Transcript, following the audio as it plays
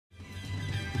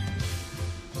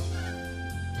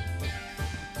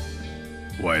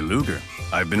Why, Luger,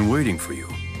 I've been waiting for you.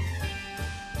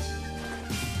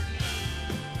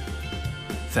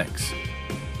 Thanks.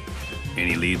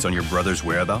 Any leads on your brother's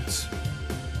whereabouts?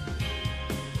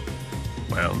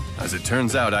 Well, as it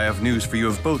turns out, I have news for you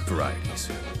of both varieties.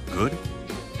 Good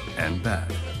and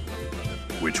bad.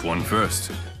 Which one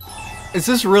first? Is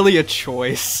this really a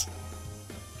choice?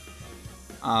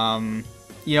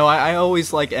 You know, I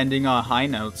always like ending on a high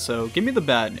note, so give me the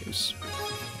bad news.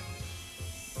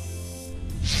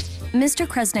 Mr.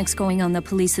 Kresnik's going on the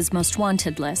police's most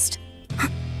wanted list.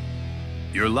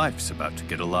 Your life's about to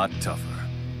get a lot tougher.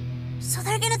 So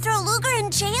they're gonna throw Luger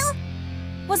in jail?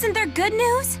 Wasn't there good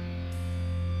news?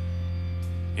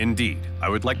 Indeed, I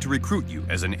would like to recruit you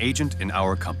as an agent in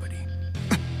our company.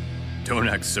 Don't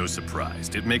act so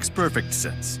surprised. It makes perfect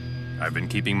sense. I've been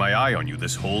keeping my eye on you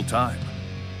this whole time.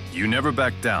 You never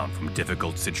back down from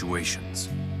difficult situations.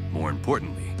 More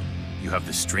importantly, you have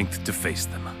the strength to face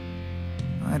them.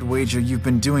 I'd wager you've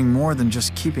been doing more than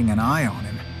just keeping an eye on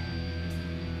him.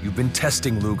 You've been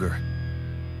testing Luger.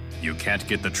 You can't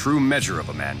get the true measure of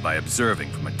a man by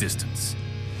observing from a distance.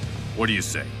 What do you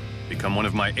say? Become one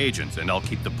of my agents and I'll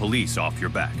keep the police off your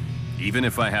back, even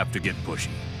if I have to get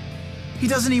pushy. He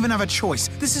doesn't even have a choice.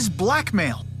 This is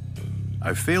blackmail.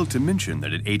 I failed to mention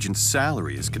that an agent's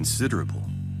salary is considerable.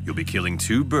 You'll be killing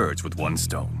two birds with one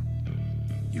stone.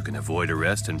 You can avoid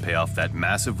arrest and pay off that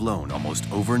massive loan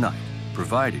almost overnight,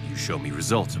 provided you show me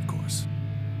results, of course.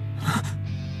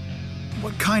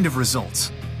 What kind of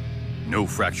results? No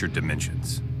fractured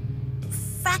dimensions.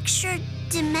 Fractured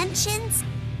dimensions?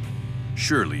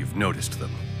 Surely you've noticed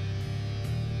them.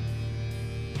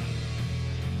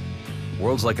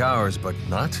 Worlds like ours, but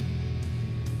not?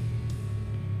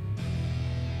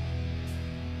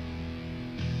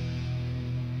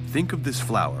 Think of this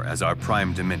flower as our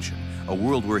prime dimension, a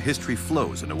world where history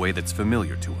flows in a way that's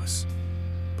familiar to us.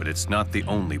 But it's not the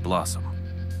only blossom.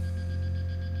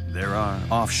 There are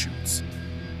offshoots.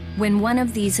 When one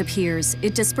of these appears,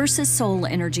 it disperses soul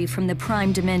energy from the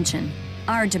prime dimension.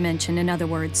 Our dimension, in other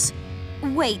words.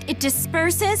 Wait, it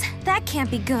disperses? That can't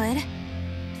be good.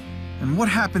 And what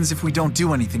happens if we don't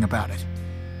do anything about it?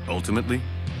 Ultimately,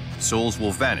 souls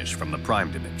will vanish from the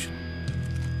prime dimension.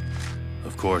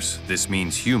 Of course, this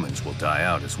means humans will die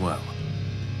out as well.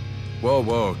 Whoa,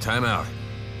 whoa, time out.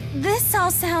 This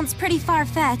all sounds pretty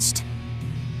far-fetched.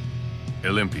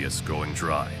 Olympius going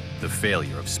dry, the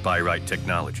failure of Spyrite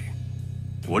technology.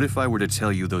 What if I were to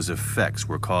tell you those effects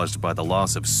were caused by the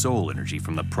loss of soul energy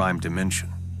from the prime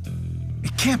dimension?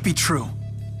 It can't be true.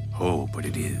 Oh, but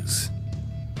it is.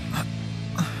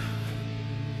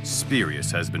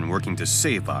 Spirius has been working to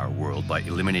save our world by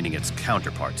eliminating its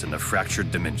counterparts in the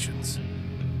fractured dimensions.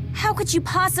 How could you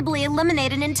possibly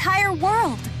eliminate an entire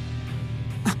world?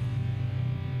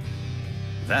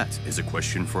 That is a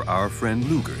question for our friend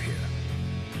Luger here.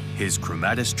 His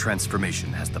chromatis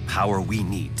transformation has the power we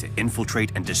need to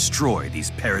infiltrate and destroy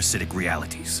these parasitic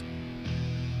realities.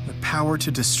 The power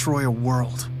to destroy a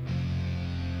world.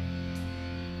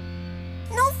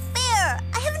 No fair!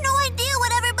 I have no idea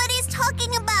what everybody's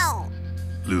talking about!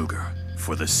 Luger,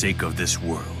 for the sake of this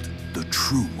world, the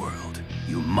true world,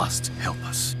 you must help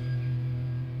us.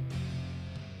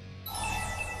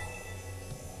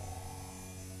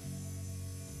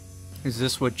 Is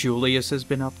this what Julius has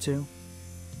been up to?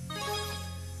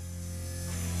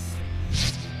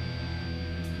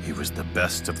 He was the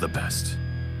best of the best.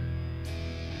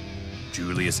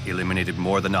 Julius eliminated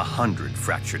more than 100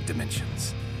 fractured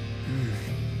dimensions.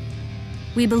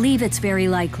 We believe it's very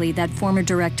likely that former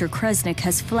Director Kresnik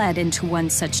has fled into one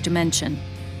such dimension.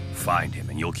 Find him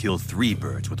and you'll kill 3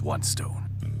 birds with one stone.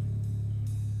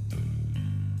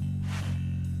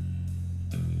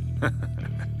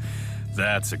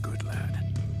 That's a good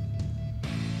lad.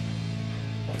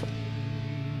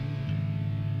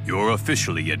 You're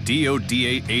officially a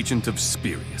DODA agent of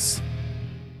Spirius.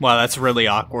 Wow, that's really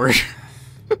awkward.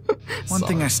 One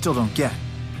thing I still don't get.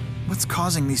 What's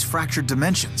causing these fractured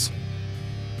dimensions?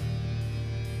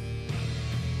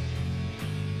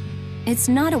 It's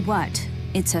not a what,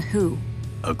 it's a who.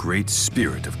 A great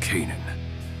spirit of Canaan.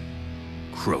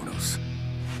 Kronos.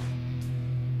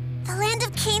 The land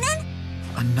of Canaan?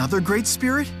 Another great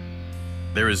spirit?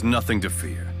 There is nothing to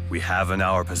fear. We have in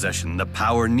our possession the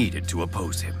power needed to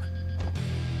oppose him.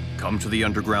 Come to the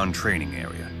underground training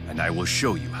area, and I will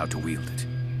show you how to wield it.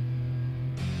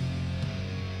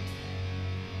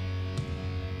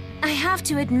 I have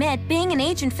to admit, being an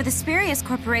agent for the Spirius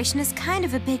Corporation is kind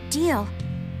of a big deal.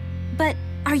 But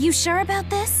are you sure about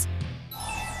this?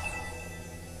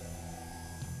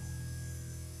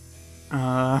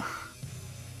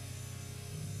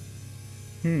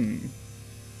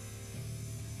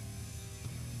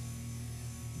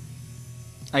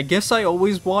 I guess I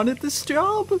always wanted this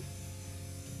job?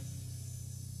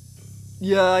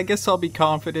 Yeah, I guess I'll be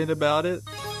confident about it.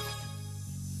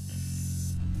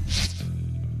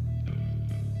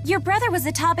 Your brother was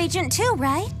a top agent too,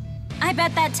 right? I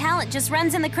bet that talent just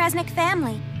runs in the Kresnik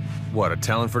family. What, a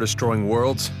talent for destroying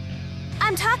worlds?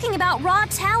 I'm talking about raw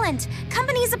talent.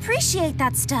 Companies appreciate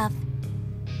that stuff.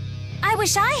 I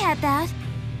wish I had that.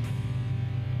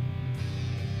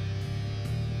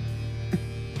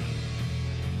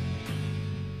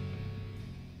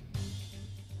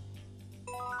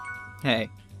 Hey,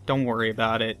 don't worry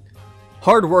about it.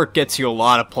 Hard work gets you a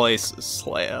lot of places,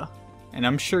 Xillia, and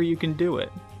I'm sure you can do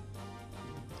it.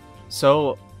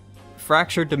 So,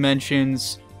 fractured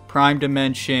dimensions, prime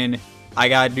dimension, I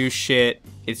gotta do shit,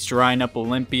 it's drying up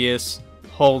Olympius.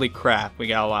 Holy crap, we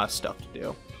got a lot of stuff to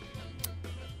do.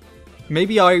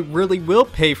 Maybe I really will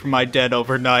pay for my debt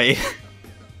overnight.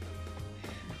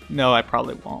 No, I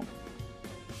probably won't.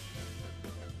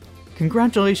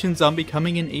 Congratulations on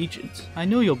becoming an agent. I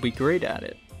know you'll be great at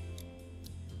it.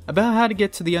 About how to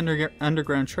get to the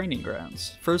underground training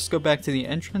grounds. First, go back to the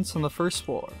entrance on the first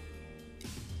floor.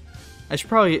 I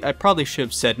probably should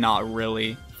have said not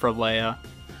really for Leia.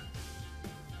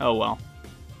 Oh well.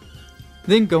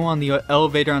 Then go on the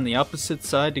elevator on the opposite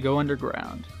side to go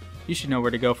underground. You should know where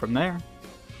to go from there.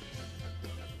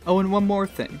 Oh, and one more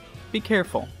thing. Be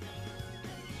careful.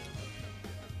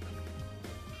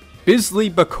 Bisley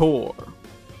Bakor.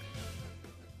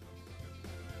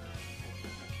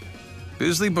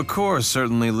 Bisley Bakor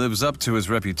certainly lives up to his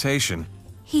reputation.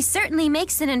 He certainly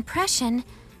makes an impression.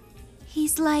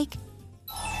 He's like...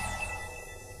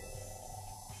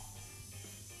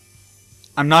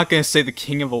 I'm not gonna say the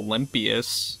king of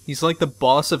Olympius. He's like the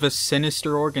boss of a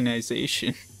sinister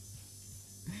organization.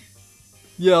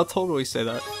 Yeah, I'll totally say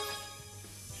that.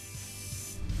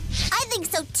 I think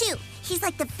so too. He's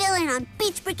like the villain on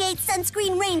Beach Brigade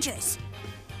Sunscreen Rangers.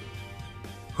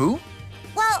 Who?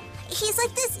 Well, he's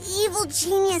like this evil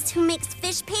genius who makes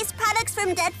fish paste products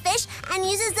from dead fish and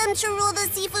uses them to rule the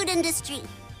seafood industry.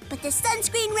 But the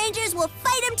Sunscreen Rangers will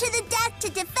fight him to the death to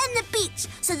defend the beach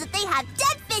so that they have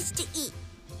dead fish to eat.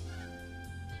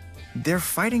 They're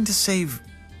fighting to save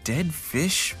dead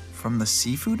fish from the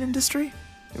seafood industry?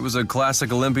 It was a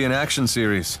classic Olympian action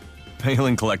series.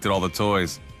 Palin collected all the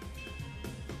toys.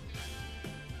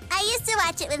 I used to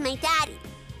watch it with my daddy.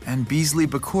 And Bisley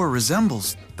Bakor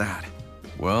resembles that.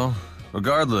 Well,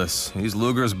 regardless, he's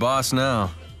Luger's boss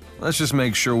now. Let's just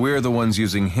make sure we're the ones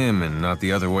using him and not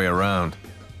the other way around.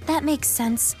 That makes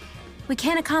sense. We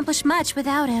can't accomplish much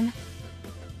without him.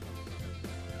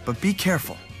 But be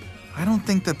careful. I don't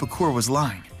think that Bakor was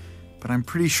lying, but I'm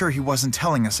pretty sure he wasn't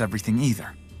telling us everything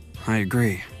either. I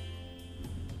agree.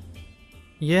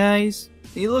 Yeah,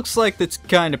 he looks like the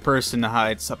kind of person to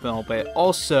hide something a little bit.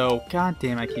 Also,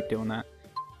 goddamn, I keep doing that.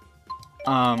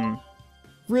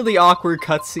 Really awkward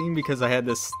cutscene because I had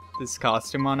this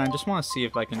costume on. I just want to see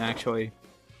if I can actually...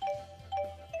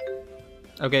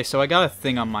 Okay, so I got a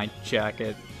thing on my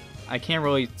jacket. I can't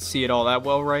really see it all that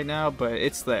well right now, but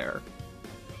it's there.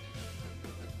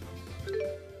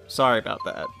 Sorry about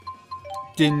that.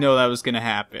 Didn't know that was gonna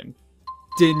happen.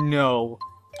 Didn't know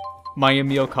my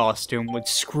Emil costume would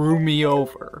screw me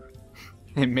over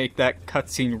and make that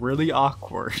cutscene really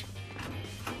awkward.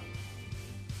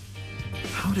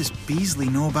 How does Beasley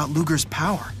know about Luger's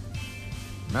power?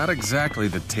 Not exactly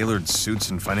the tailored suits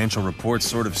and financial reports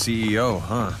sort of CEO,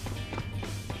 huh?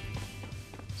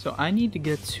 So I need to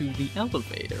get to the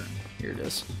elevator. Here it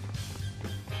is.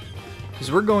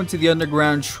 Because we're going to the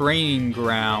underground training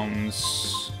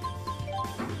grounds.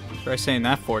 Try saying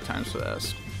that 4 times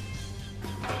fast.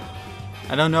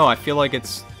 I don't know, I feel like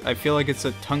it's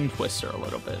a tongue twister a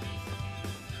little bit.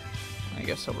 I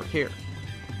guess over here.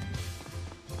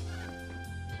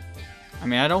 I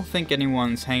mean, I don't think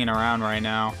anyone's hanging around right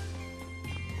now.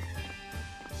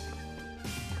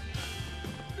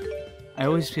 I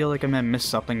always feel like I'm gonna miss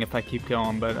something if I keep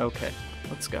going, but okay,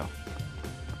 let's go.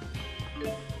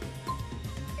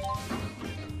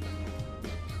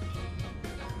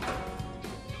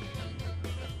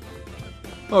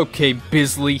 Okay,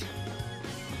 Bisley.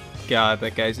 God,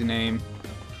 that guy's name.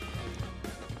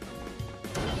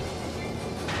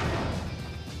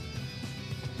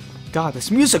 God, this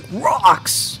music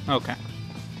rocks! Okay.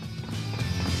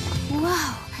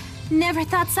 Whoa, never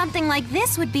thought something like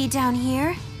this would be down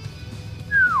here.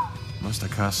 Must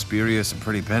have cost Spurious a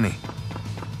pretty penny.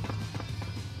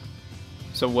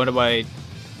 So what do I...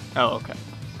 Oh, okay.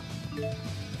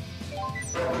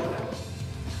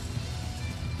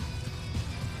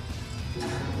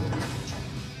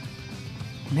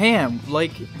 Man,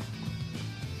 like...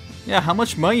 Yeah, how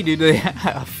much money do they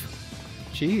have?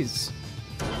 Jeez.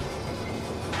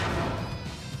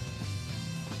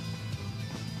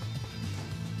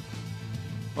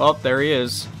 Well, there he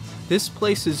is. This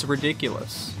place is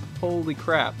ridiculous. Holy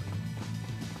crap.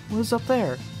 What is up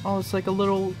there? Oh, it's like a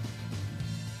little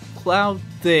cloud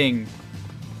thing.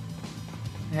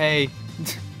 Hey.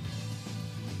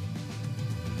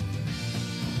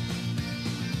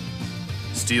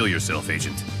 Steel yourself,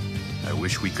 Agent. I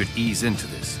wish we could ease into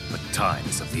this, but time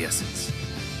is of the essence.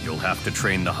 You'll have to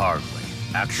train the hard way.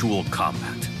 Actual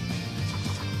combat.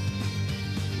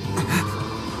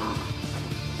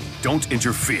 Don't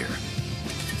interfere.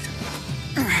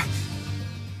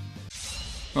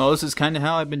 Well, this is kind of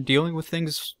how I've been dealing with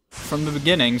things from the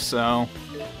beginning, so...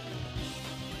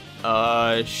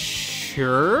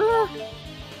 sure?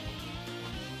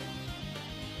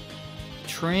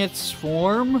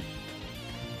 Transform?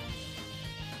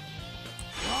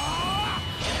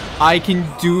 I can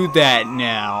do that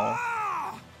now.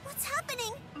 What's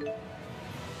happening?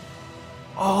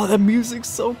 Oh, the music's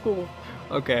so cool.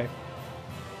 Okay. You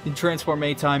can transform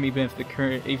anytime, even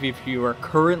if you are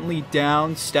currently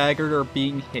down, staggered, or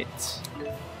being hit.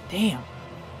 Damn.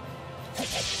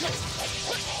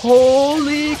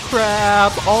 Holy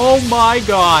crap! Oh my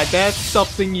god, that's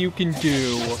something you can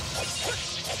do.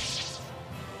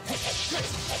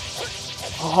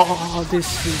 Oh,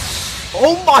 this is...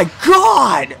 Oh my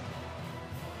god!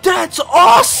 That's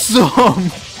awesome!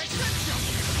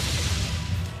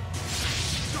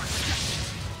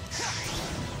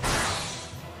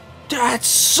 That's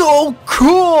so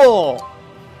cool!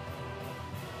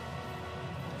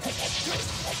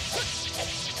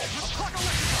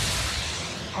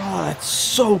 Oh, that's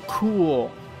so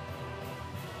cool.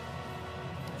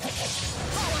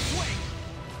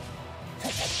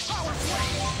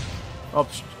 Oh,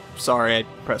 sorry, I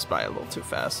pressed by a little too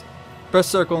fast. Press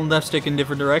circle and left stick in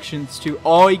different directions to...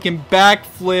 Oh, he can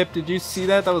backflip. Did you see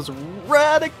that? That was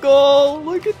radical.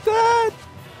 Look at that.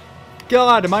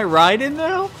 God, am I riding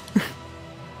now?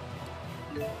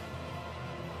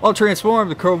 While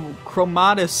transformed, the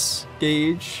chromatus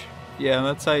gauge, yeah,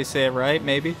 that's how you say it, right?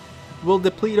 Maybe, will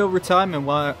deplete over time and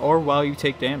while you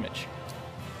take damage.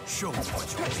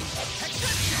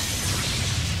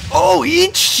 Oh,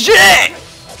 eat shit!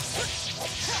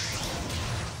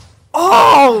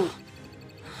 Oh!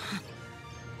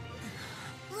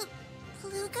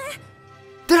 Luger?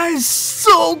 That is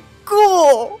so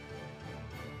cool!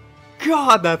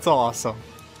 God, that's awesome.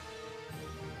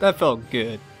 That felt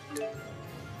good.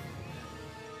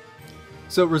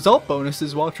 So result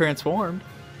bonuses while transformed.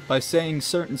 By saying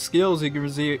certain skills, you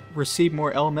can receive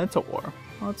more elemental ore.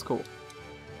 Oh, that's cool.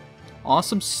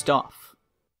 Awesome stuff.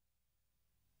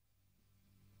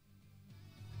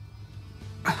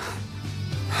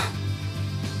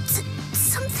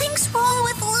 Something's wrong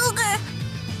with Luger.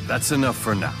 That's enough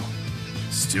for now.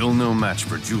 Still no match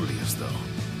for Julius, though.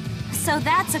 So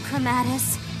that's a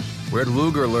chromatus. Where'd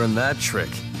Luger learn that trick?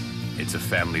 It's a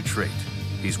family trait.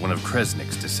 He's one of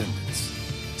Kresnik's descendants.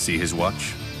 See his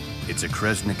watch? It's a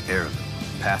Kresnik heirloom,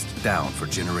 passed down for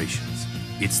generations.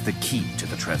 It's the key to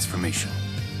the transformation.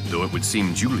 Though it would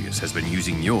seem Julius has been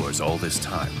using yours all this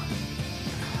time.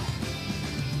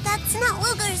 That's not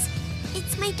Luger's.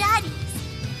 It's my daddy's.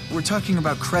 We're talking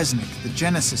about Kresnik, the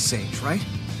Genesis Sage, right?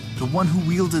 The one who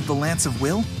wielded the Lance of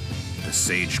Will? The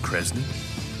Sage Kresnik?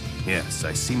 Yes,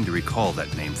 I seem to recall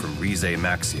that name from Rize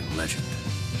Maxian legend.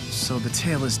 So the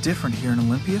tale is different here in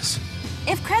Olympias?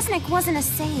 If Kresnik wasn't a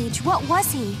sage, what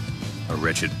was he? A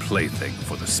wretched plaything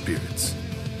for the spirits.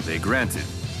 They granted...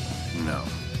 No,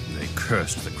 they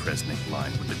cursed the Kresnik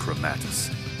line with the chromatus.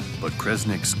 But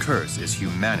Kresnik's curse is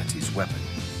humanity's weapon.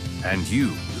 And you,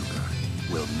 Luger,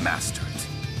 will master it.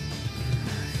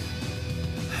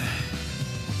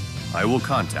 I will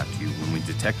contact you when we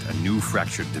detect a new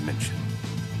fractured dimension.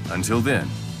 Until then,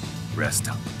 rest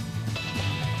up.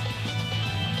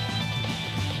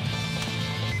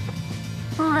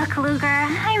 Look, Luger,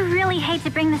 I really hate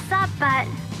to bring this up, but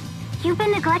you've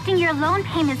been neglecting your loan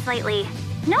payments lately.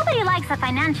 Nobody likes a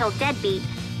financial deadbeat.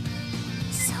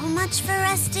 So much for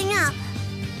resting up.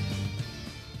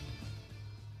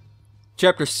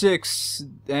 Chapter 6,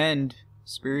 End.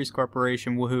 Spurious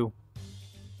Corporation, woohoo.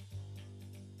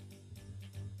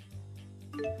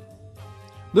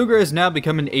 Luger has now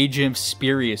become an agent of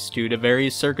Spurious due to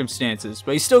various circumstances,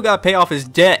 but he's still gotta pay off his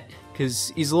debt,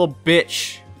 because he's a little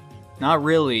bitch. Not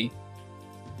really.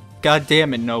 God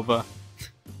damn it, Nova.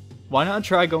 Why not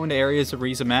try going to areas of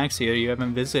Rize Maxia you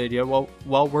haven't visited yet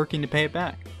while working to pay it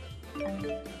back?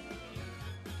 You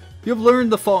have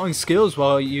learned the following skills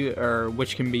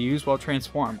which can be used while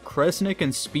transformed. Kresnik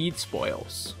and Speed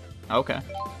Spoils. Okay.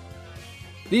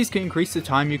 These can increase the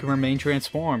time you can remain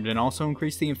transformed and also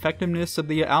increase the effectiveness of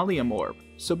the allium orb,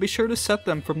 so be sure to set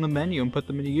them from the menu and put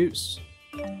them into use.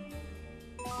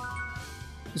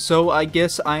 So I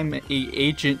guess I'm a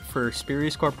agent for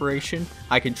Spurious Corporation.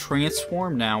 I can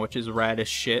transform now, which is rad as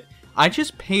shit. I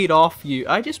just paid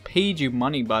you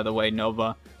money, by the way,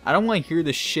 Nova. I don't want to hear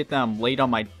the shit that I'm late on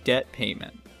my debt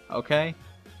payment, okay?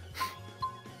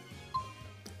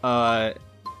 So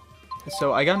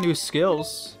I got new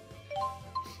skills.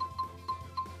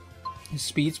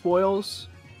 Speed spoils.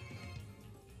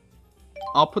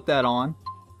 I'll put that on.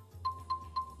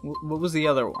 What was the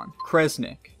other one?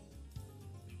 Kresnik.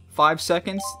 5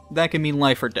 seconds? That can mean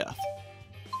life or death.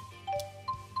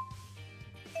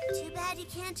 Too bad you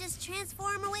can't just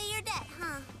transform away your debt,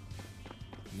 huh?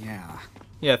 Yeah.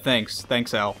 Yeah, thanks.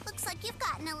 Thanks, Al. Looks like you've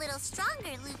gotten a little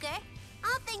stronger, Luger.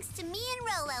 All thanks to me and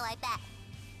Rolo, I bet.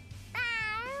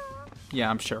 Yeah,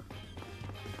 I'm sure.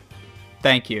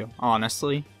 Thank you,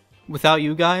 honestly. Without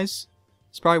you guys,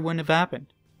 this probably wouldn't have happened.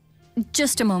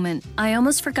 Just a moment. I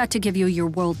almost forgot to give you your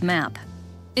world map.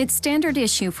 It's standard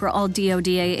issue for all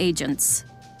DODA agents.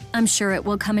 I'm sure it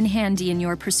will come in handy in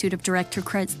your pursuit of the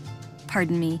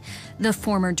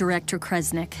former Director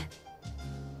Kresnik.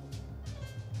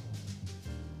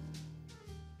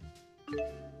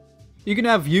 You can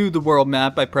now view the world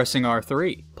map by pressing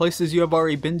R3. Places you have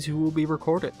already been to will be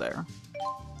recorded there.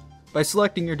 By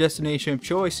selecting your destination of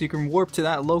choice, you can warp to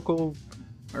that local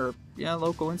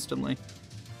instantly.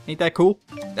 Ain't that cool?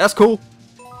 That's cool!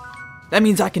 That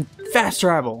means I can fast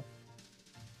travel!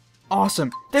 Awesome!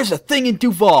 There's a thing in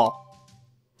Duval!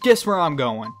 Guess where I'm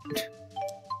going?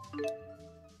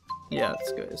 Yeah,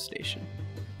 let's go to the station.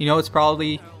 You know, it's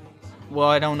probably... Well,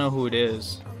 I don't know who it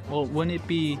is. Well, wouldn't it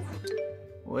be...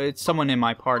 Well, it's someone in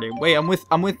my party. Wait,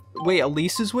 wait,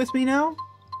 Elise is with me now?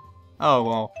 Oh,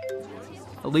 well...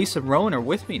 Elise and Rowan are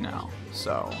with me now,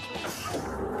 so...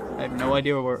 I have no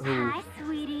idea who... Hi,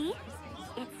 sweetie.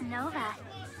 It's Nova,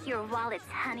 your wallet's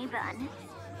honey bun.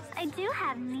 I do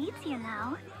have needs, you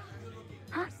know.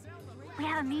 Huh? We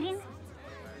have a meeting?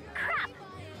 Crap!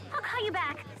 I'll call you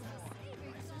back.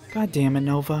 God damn it,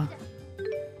 Nova.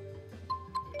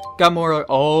 Got more...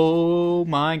 Oh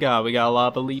my god, we got a lot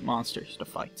of elite monsters to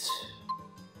fight.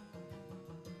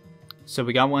 So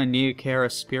we got one in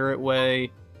Neokara Spirit Way,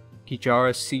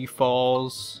 Kijara Sea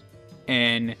Falls,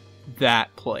 and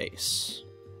that place.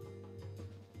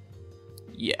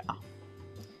 Yeah.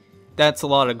 That's a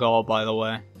lot of gold, by the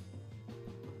way.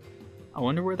 I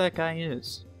wonder where that guy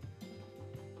is.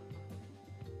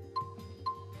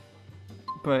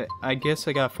 But I guess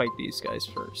I gotta fight these guys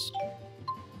first.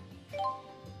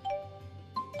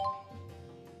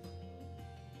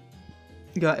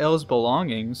 Got Elle's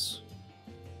belongings.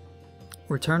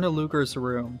 Return to Luger's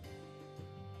room.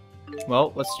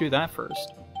 Well, let's do that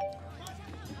first.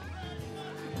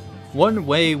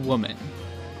 One-way woman.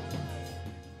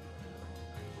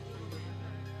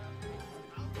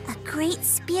 A great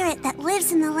spirit that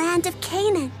lives in the land of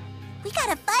Canaan. We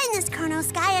gotta find this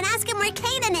Chronos guy and ask him where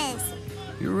Canaan is.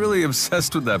 You're really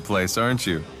obsessed with that place, aren't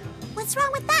you? What's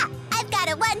wrong with that? I've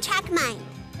got a one-track mind.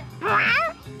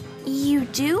 You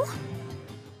do?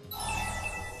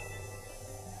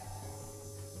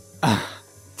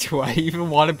 Do I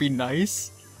even want to be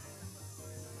nice?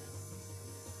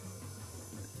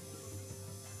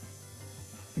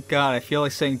 God, I feel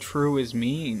like saying true is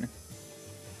mean.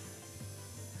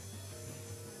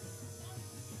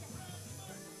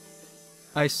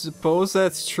 I suppose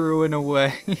that's true in a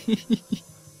way.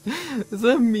 Is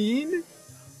that mean?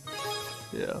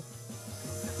 Yeah.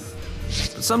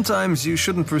 Sometimes you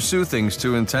shouldn't pursue things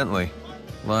too intently.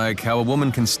 Like how a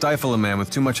woman can stifle a man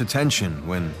with too much attention,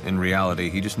 when, in reality,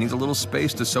 he just needs a little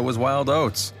space to sow his wild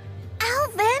oats.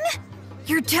 Alvin?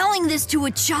 You're telling this to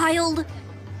a child?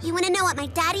 You wanna know what my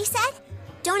daddy said?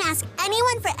 Don't ask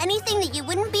anyone for anything that you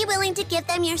wouldn't be willing to give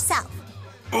them yourself.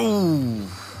 Ooh.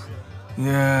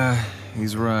 Yeah,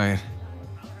 he's right.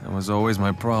 That was always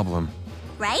my problem.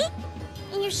 Right?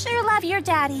 And you sure love your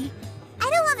daddy. I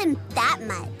don't love him that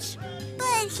much,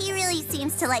 but he really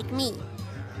seems to like me.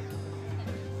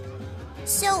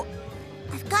 So,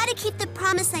 I've gotta keep the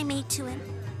promise I made to him,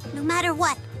 no matter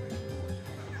what.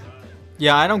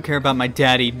 Yeah, I don't care about my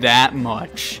daddy that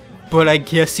much, but I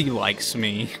guess he likes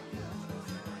me.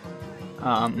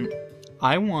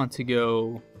 I want to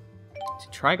go to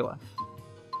Triglyph.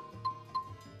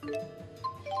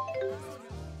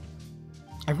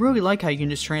 I really like how you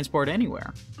can just transport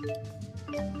anywhere.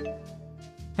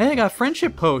 Hey, I got a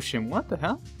friendship potion. What the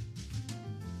hell?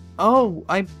 Oh,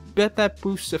 I bet that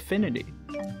boosts affinity.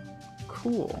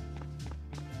 Cool.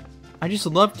 I just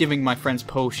love giving my friends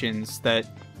potions that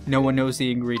no one knows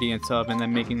the ingredients of and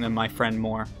then making them my friend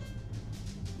more.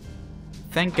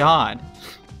 Thank God.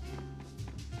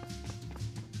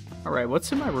 Alright,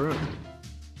 what's in my room?